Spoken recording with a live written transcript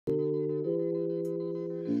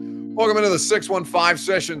Welcome into the 615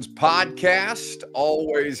 Sessions podcast.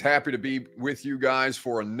 Always happy to be with you guys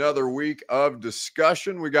for another week of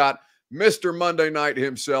discussion. We got Mr. Monday Night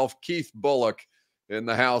himself, Keith Bulluck, in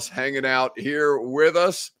the house hanging out here with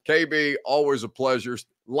us. KB, always a pleasure.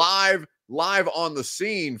 Live on the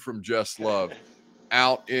scene from Just Love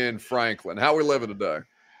out in Franklin. How we living today?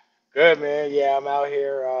 Good, man. Yeah, I'm out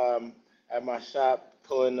here at my shop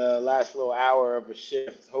pulling the last little hour of a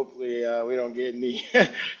shift. Hopefully, we don't get any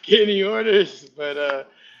get any orders, but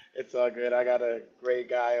it's all good. I got a great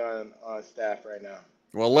guy on staff right now.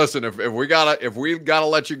 Well, listen, if we gotta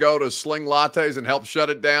let you go to Sling Lattes and help shut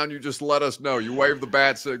it down, you just let us know. You wave the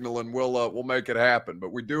bat signal and we'll make it happen.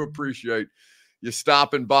 But we do appreciate you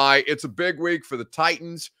stopping by. It's a big week for the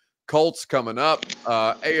Titans. Colts coming up.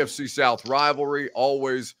 AFC South rivalry,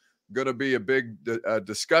 always going to be a big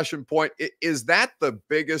discussion point. Is that the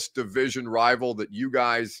biggest division rival that you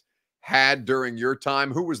guys had during your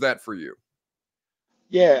time? Who was that for you?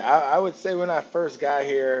 Yeah, I would say when I first got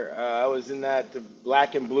here, I was in the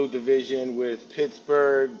black and blue division with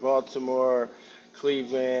Pittsburgh, Baltimore,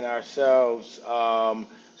 Cleveland, ourselves. I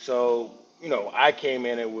came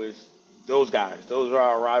in, it was those guys. Those were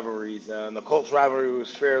our rivalries. And the Colts rivalry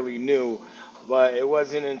was fairly new, but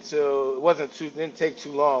didn't take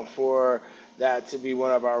too long for that to be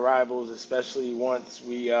one of our rivals, especially once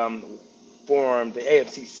we formed. The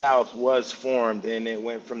AFC South was formed, and it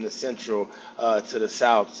went from the Central to the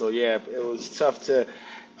South. So yeah, it was tough to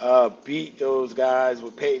beat those guys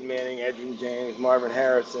with Peyton Manning, Edgerrin James, Marvin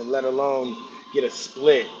Harrison, let alone get a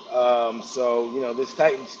split. This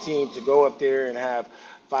Titans team to go up there and have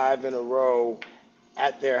 5 in a row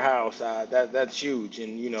at their house, that's huge,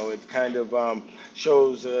 and it kind of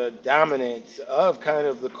shows dominance of kind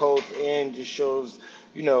of the Colts, and just shows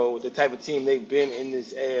the type of team they've been in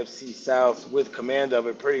this AFC South with command of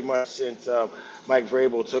it pretty much since Mike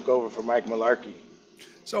Vrabel took over for Mike Mularkey.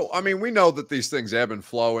 So, I mean, we know that these things ebb and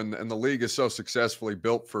flow, and the league is so successfully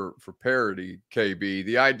built for parity, KB.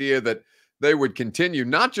 The idea that they would continue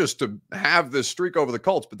not just to have this streak over the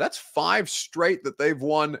Colts, but that's 5 straight that they've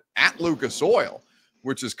won at Lucas Oil,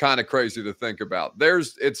 which is kind of crazy to think about.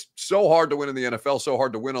 It's so hard to win in the NFL, so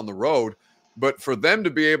hard to win on the road. But for them to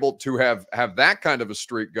be able to have that kind of a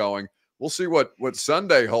streak going, we'll see what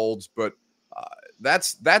Sunday holds. But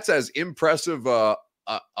that's as impressive, I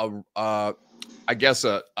guess,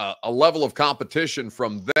 a level of competition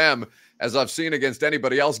from them as I've seen against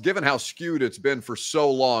anybody else, given how skewed it's been for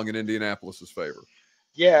so long in Indianapolis's favor.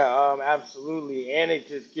 Yeah, absolutely, and it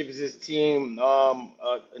just gives this team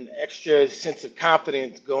an extra sense of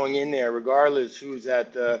confidence going in there, regardless who's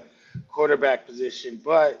at the quarterback position.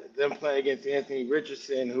 But them playing against Anthony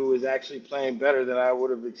Richardson, who is actually playing better than I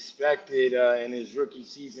would have expected in his rookie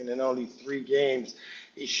season in only 3 games,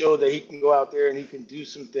 he showed that he can go out there and he can do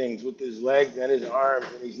some things with his legs and his arms,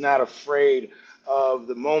 and he's not afraid of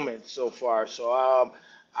the moment so far. So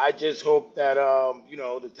I just hope that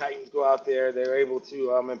the Titans go out there, they're able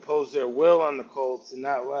to impose their will on the Colts and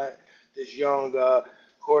not let this young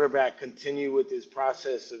quarterback continue with his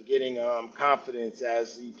process of getting confidence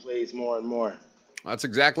as he plays more and more. That's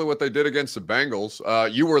exactly what they did against the Bengals.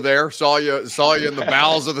 You were there, saw you in the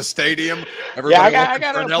bowels of the stadium. Everybody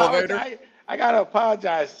looking for an elevator. I gotta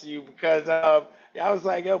apologize to you because I was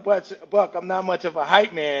like, yo, Buck, I'm not much of a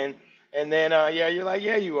hype man. And then, you're like,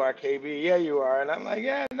 yeah, you are, KB. Yeah, you are. And I'm like,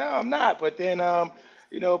 yeah, no, I'm not. But then,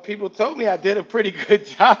 people told me I did a pretty good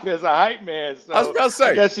job as a hype man. So I was about to say,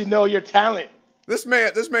 I guess you know your talent. This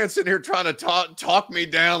man's sitting here trying to talk me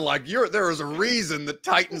down like there is a reason that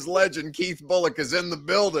Titans legend Keith Bulluck is in the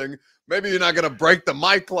building. Maybe you're not going to break the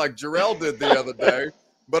mic like Jarrell did the other day.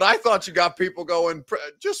 But I thought you got people going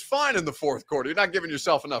just fine in the fourth quarter. You're not giving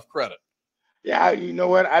yourself enough credit. Yeah, you know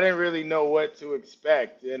what? I didn't really know what to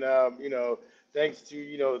expect, and thanks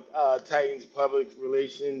to Titans public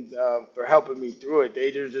relations for helping me through it.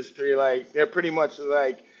 They're pretty much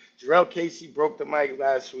like Jarrell Casey broke the mic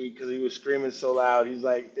last week because he was screaming so loud.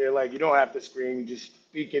 They're like, you don't have to scream, just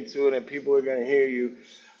speak into it, and people are gonna hear you.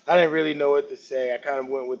 I didn't really know what to say. I kind of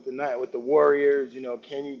went with the Warriors.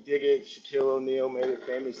 Can you dig it? Shaquille O'Neal made it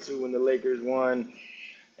famous too when the Lakers won,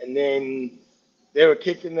 and then they were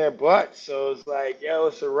kicking their butts. So it's like, yo,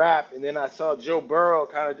 it's a wrap. And then I saw Joe Burrow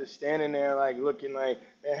kind of just standing there, like looking like,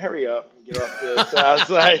 man, hurry up and get off this. So I was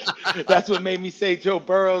like, that's what made me say Joe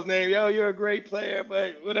Burrow's name. Yo, you're a great player,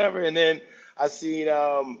 but whatever. And then I seen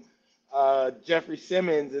Jeffrey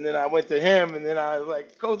Simmons, and then I went to him, and then I was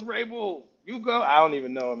like, Coach Vrabel, You go. I don't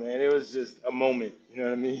even know, man. It was just a moment. You know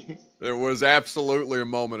what I mean? It was absolutely a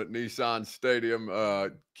moment at Nissan Stadium.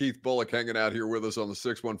 Keith Bulluck hanging out here with us on the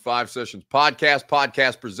 615 Sessions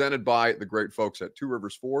podcast presented by the great folks at Two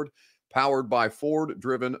Rivers Ford, powered by Ford,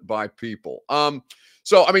 driven by people.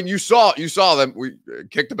 So I mean, you saw them. We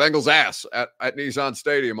kicked the Bengals' ass at Nissan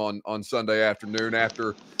Stadium on Sunday afternoon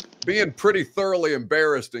after being pretty thoroughly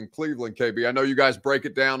embarrassed in Cleveland. KB, I know you guys break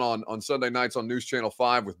it down on Sunday nights on News Channel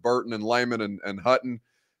 5 with Burton and Lehman and Hutton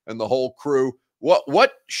and the whole crew.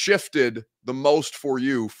 What shifted the most for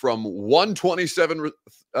you from 127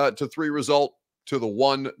 to 3 result to the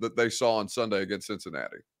one that they saw on Sunday against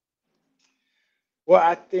Cincinnati? Well,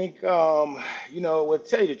 I think, well, to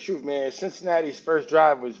tell you the truth, man, Cincinnati's first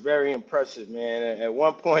drive was very impressive, man. At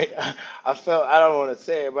one point, I felt, I don't want to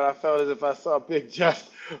say it, but I felt as if I saw Big Jeff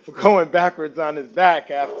going backwards on his back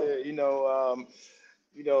after,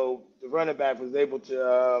 the running back was able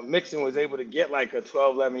to, Mixon was able to get like a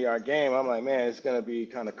 12, 11-yard game. I'm like, man, it's going to be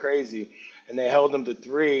kind of crazy. And they held them to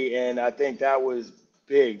 3, and I think that was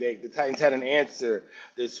big. The Titans had an answer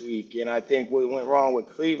this week, and I think what went wrong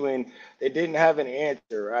with Cleveland, they didn't have an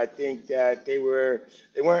answer. I think that they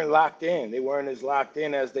weren't locked in. They weren't as locked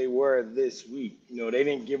in as they were this week. They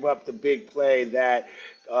didn't give up the big play that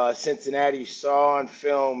Cincinnati saw on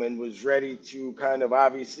film and was ready to kind of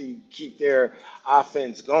obviously keep their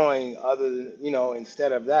offense going. Other than,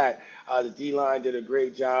 instead of that, the D-line did a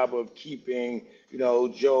great job of keeping,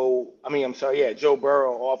 Joe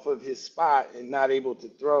Burrow off of his spot and not able to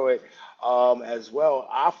throw it as well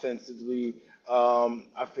offensively.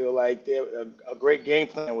 I feel like a great game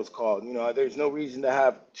plan was called. There's no reason to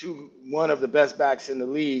have one of the best backs in the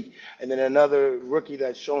league and then another rookie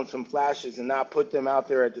that's shown some flashes and not put them out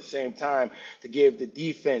there at the same time to give the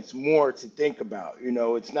defense more to think about.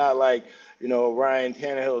 It's not like, Ryan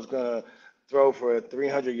Tannehill is going to throw for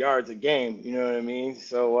 300 yards a game. You know what I mean?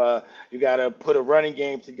 So you got to put a running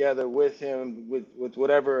game together with him with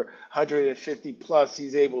whatever 150 plus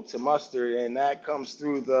he's able to muster, and that comes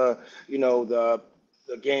through the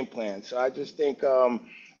game plan. So I just think the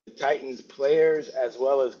Titans players as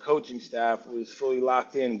well as coaching staff was fully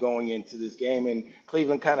locked in going into this game, and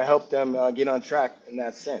Cleveland kind of helped them get on track in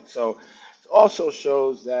that sense. So it also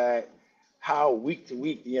shows that how week to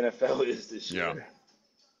week the NFL is this year. Yeah.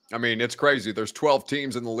 I mean, it's crazy. There's 12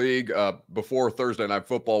 teams in the league. Before Thursday Night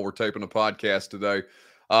Football, we're taping a podcast today.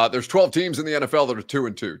 There's 12 teams in the NFL that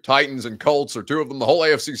are 2-2. Titans and Colts are 2 of them. The whole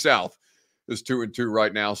AFC South is 2-2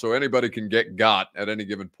 right now, so anybody can get got at any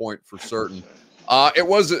given point for certain. It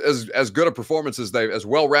was as good a performance as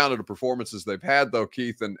well-rounded a performance as they've had, though,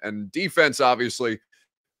 Keith. And defense, obviously,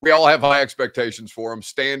 we all have high expectations for them.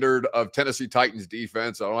 Standard of Tennessee Titans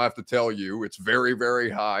defense, I don't have to tell you, it's very, very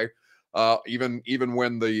high. Even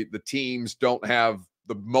when the teams don't have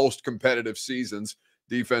the most competitive seasons,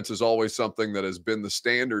 defense is always something that has been the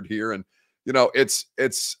standard here. And it's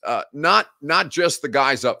not just the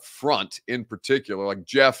guys up front in particular. Like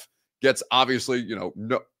Jeff gets obviously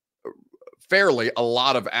fairly a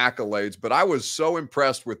lot of accolades, but I was so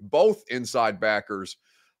impressed with both inside backers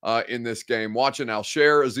in this game. Watching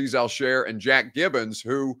Aziz Al-Sher, and Jack Gibbons,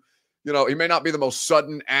 who, he may not be the most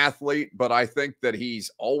sudden athlete, but I think that he's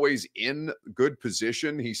always in good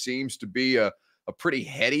position. He seems to be a pretty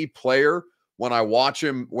heady player when I watch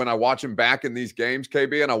him back in these games,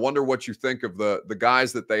 KB. And I wonder what you think of the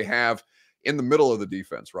guys that they have in the middle of the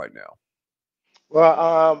defense right now.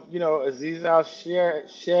 Well, Aziz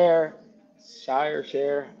Al-Sher,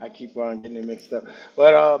 I keep on getting it mixed up.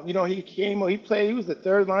 But, he was the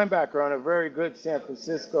third linebacker on a very good San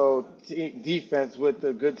Francisco defense with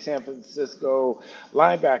a good San Francisco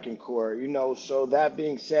linebacking core, So that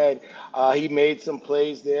being said, he made some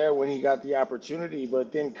plays there when he got the opportunity.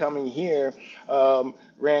 But then coming here,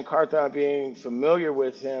 Rand Carthon being familiar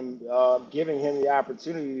with him, giving him the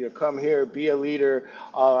opportunity to come here, be a leader.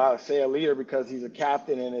 I'll say a leader because he's a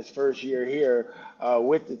captain in his first year here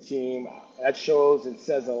with the team. That shows and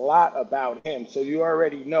says a lot about him. So you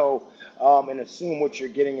already know and assume what you're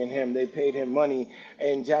getting in him. They paid him money.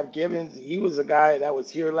 And Jack Gibbons, he was a guy that was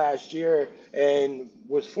here last year and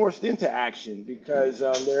was forced into action because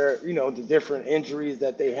the different injuries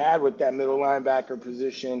that they had with that middle linebacker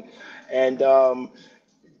position. And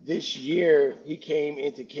this year he came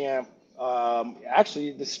into camp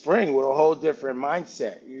actually the spring with a whole different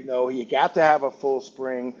mindset. He got to have a full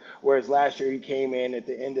spring, whereas last year he came in at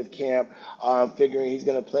the end of camp figuring he's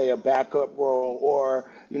going to play a backup role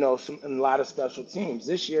or, in a lot of special teams.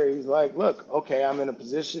 This year he's like, look, okay, I'm in a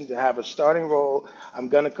position to have a starting role. I'm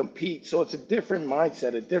going to compete. So it's a different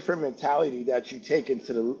mindset, a different mentality that you take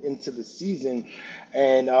into the season.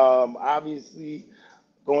 And obviously,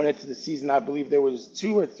 going into the season, I believe there was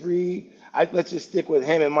 2 or 3. Let's just stick with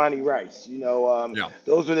him and Monty Rice. Yeah.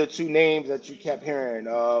 Those were the 2 names that you kept hearing,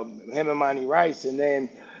 him and Monty Rice. And then,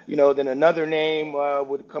 then another name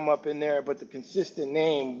would come up in there, but the consistent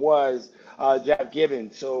name was Jack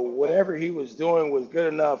Gibbons. So whatever he was doing was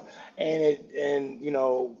good enough.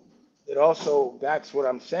 It also backs what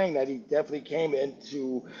I'm saying, that he definitely came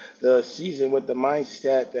into the season with the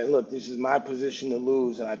mindset that, look, this is my position to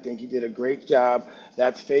lose, and I think he did a great job.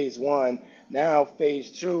 That's phase 1. Now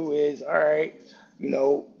phase 2 is, all right,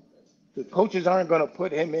 the coaches aren't going to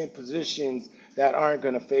put him in positions that aren't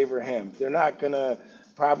going to favor him. They're not going to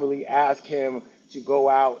probably ask him to go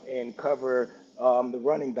out and cover the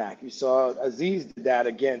running back. You saw Aziz did that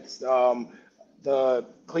against the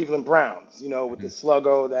Cleveland Browns, with the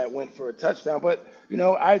sluggo that went for a touchdown. But,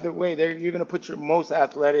 either way, you're going to put your most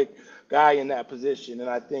athletic guy in that position. And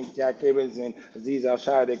I think Jack Gibbons and Aziz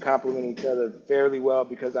Al-Shire, they complement each other fairly well,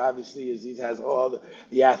 because obviously Aziz has all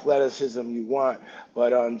the athleticism you want.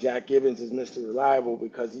 But Jack Gibbons is Mr. Reliable,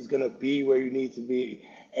 because he's going to be where you need to be,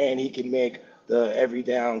 and he can make the every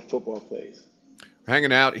down football plays.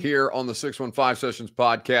 Hanging out here on the 615 Sessions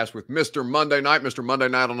podcast with Mr. Monday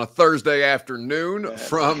Night on a Thursday afternoon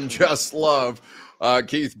from Just Love,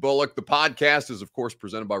 Keith Bulluck. The podcast is, of course,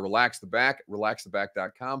 presented by Relax the Back,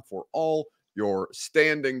 relaxtheback.com, for all your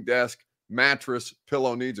standing desk, mattress,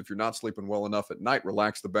 pillow needs. If you're not sleeping well enough at night,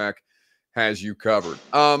 Relax the Back has you covered.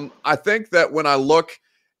 I think that when I look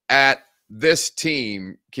at this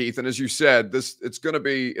team, Keith, and as you said, it's going to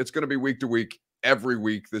be week to week, every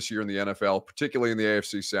week this year in the NFL, particularly in the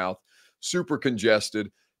AFC South. Super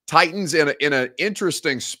congested. Titans in an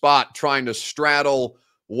interesting spot, trying to straddle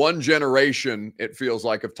one generation, it feels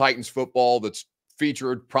like, of Titans football that's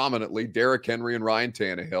featured prominently Derrick Henry and Ryan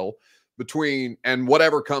Tannehill, and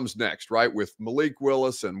whatever comes next, right? With Malik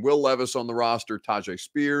Willis and Will Levis on the roster, Tajay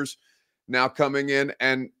Spears now coming in.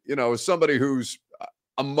 And, as somebody who's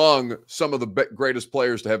among some of the greatest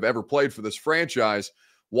players to have ever played for this franchise,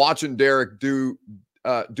 watching Derrick do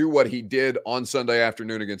what he did on Sunday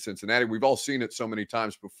afternoon against Cincinnati. We've all seen it so many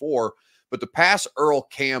times before, but to pass Earl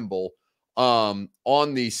Campbell on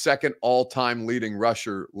the second all-time leading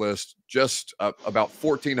rusher list, just about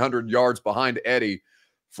 1,400 yards behind Eddie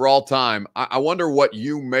for all time. I wonder what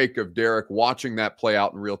you make of Derrick watching that play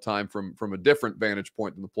out in real time from a different vantage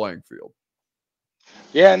point than the playing field.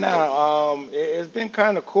 Yeah, it's been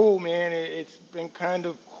kind of cool, man. It's been kind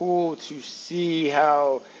of cool to see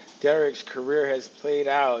how Derrick's career has played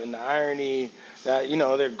out, and the irony that,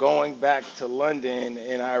 they're going back to London.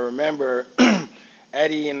 And I remember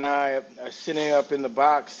Eddie and I are sitting up in the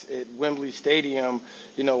box at Wembley Stadium,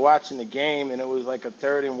 watching the game, and it was like a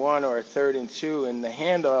 3rd and 1 or a 3rd and 2, and the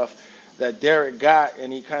handoff that Derrick got,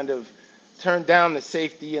 and he kind of turned down the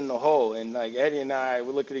safety in the hole, and like Eddie and I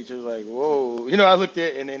would look at each other like, whoa. I looked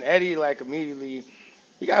at, and then Eddie, like, immediately,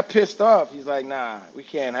 he got pissed off. He's like, nah, we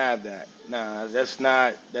can't have that. Nah, that's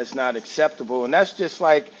not acceptable. And that's just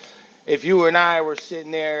like if you and I were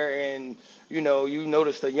sitting there and, you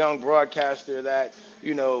noticed a young broadcaster that,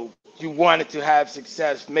 you wanted to have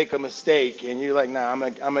success, make a mistake, and you're like, nah, I'm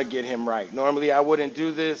gonna get him right. Normally I wouldn't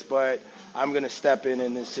do this, but I'm going to step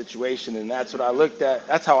in this situation. And that's what I looked at.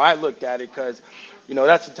 That's how I looked at it, because,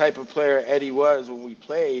 that's the type of player Eddie was when we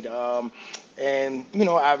played. And,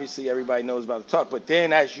 obviously everybody knows about the talk. But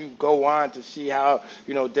then as you go on to see how,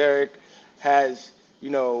 Derrick has,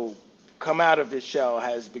 come out of his shell,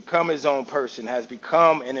 has become his own person, has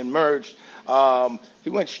become and emerged, he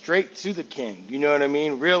went straight to the king. You know what I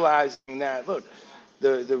mean? Realizing that, look,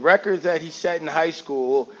 the records that he set in high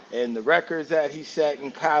school and the records that he set in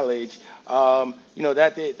college,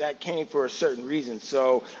 that came for a certain reason.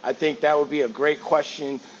 So I think that would be a great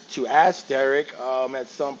question to ask Derrick at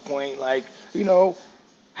some point, like,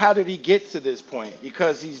 how did he get to this point?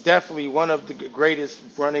 Because he's definitely one of the greatest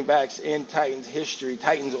running backs in Titans history,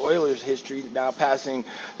 Titans-Oilers history, now passing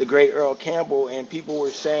the great Earl Campbell. And people were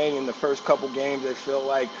saying in the first couple games, they felt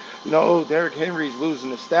like, Derrick Henry's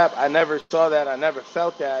losing a step. I never saw that. I never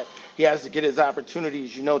felt that. He has to get his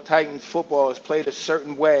opportunities. Titans football is played a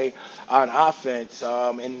certain way on offense.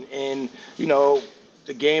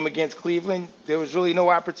 The game against Cleveland, there was really no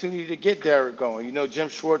opportunity to get Derrick going. Jim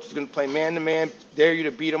Schwartz is going to play man-to-man, dare you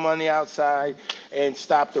to beat him on the outside and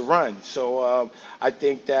stop the run. So I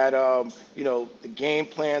think that, the game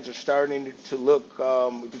plans are starting to look,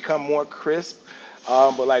 become more crisp.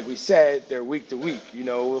 But like we said, they're week to week.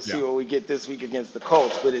 We'll see what we get this week against the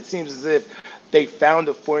Colts. But it seems as if they found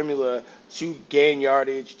a formula to gain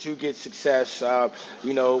yardage, to get success.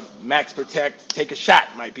 Max protect, take a shot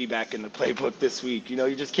might be back in the playbook this week.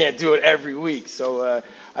 You just can't do it every week. So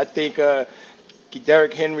I think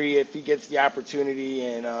Derrick Henry, if he gets the opportunity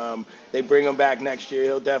and they bring him back next year,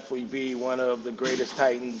 he'll definitely be one of the greatest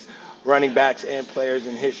Titans running backs and players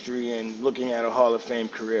in history and looking at a Hall of Fame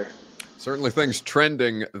career. Certainly things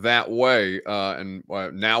trending that way. And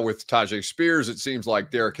now with Tajay Spears, it seems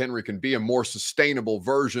like Derrick Henry can be a more sustainable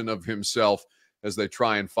version of himself as they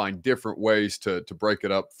try and find different ways to break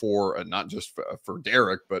it up for not just for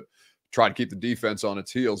Derrick, but try to keep the defense on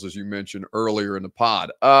its heels, as you mentioned earlier in the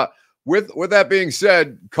pod. With that being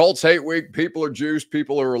said, Colts Hate Week, people are juiced.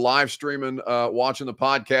 People are live streaming, watching the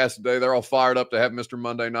podcast today. They're all fired up to have Mr.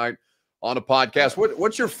 Monday Night on a podcast.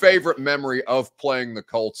 What's your favorite memory of playing the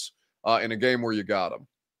Colts in a game where you got them?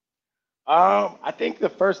 I think the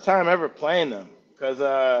first time ever playing them, because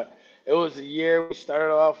it was a year we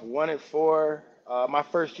started off 1-4. My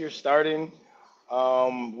first year starting,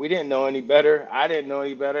 we didn't know any better. I didn't know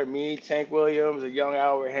any better. Me, Tank Williams, a young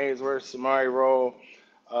Albert Haynesworth, Samari Rolle.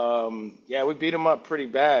 Yeah, we beat them up pretty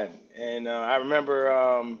bad. And I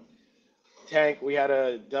remember Tank, we had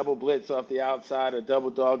a double blitz off the outside, a double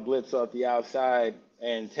dog blitz off the outside,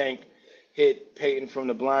 and Tank hit Peyton from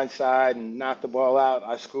the blind side and knocked the ball out.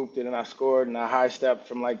 I scooped it and I scored, and I high stepped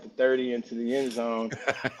from like the 30 into the end zone.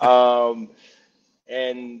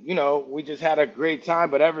 And, you know, we just had a great time.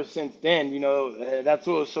 But ever since then, you know, that's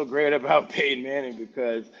what was so great about Peyton Manning,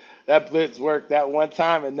 because that blitz worked that one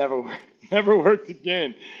time and never worked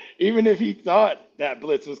again. Even if he thought that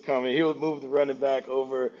blitz was coming, he would move the running back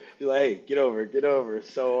over. He's like, hey, get over.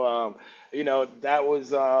 So, you know, that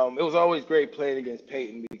was it was always great playing against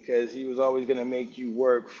Peyton, because he was always going to make you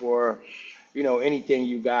work for, you know, anything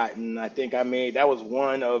you got. And I think that was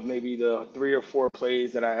one of maybe the 3 or 4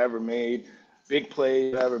 plays that I ever made, big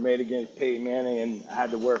plays I ever made against Peyton Manning, and I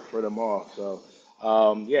had to work for them all. So,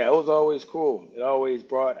 yeah, it was always cool. It always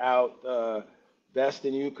brought out best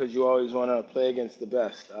in you, because you always want to play against the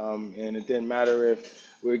best. And it didn't matter if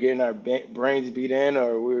we were getting our brains beat in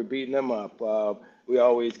or we were beating them up. We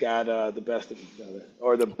always got the best of each other,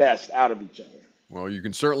 or the best out of each other. Well, you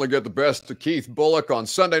can certainly get the best of Keith Bulluck on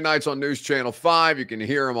Sunday nights on News Channel 5. You can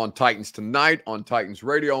hear him on Titans Tonight on Titans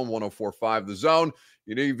Radio on 104.5 The Zone.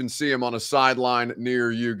 You can even see him on a sideline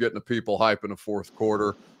near you getting the people hype in the fourth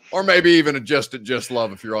quarter, or maybe even adjust it just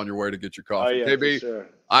love if you're on your way to get your coffee. Oh, yeah, KB, sure.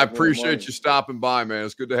 I appreciate you stopping by, man.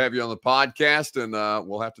 It's good to have you on the podcast, and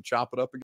we'll have to chop it up again.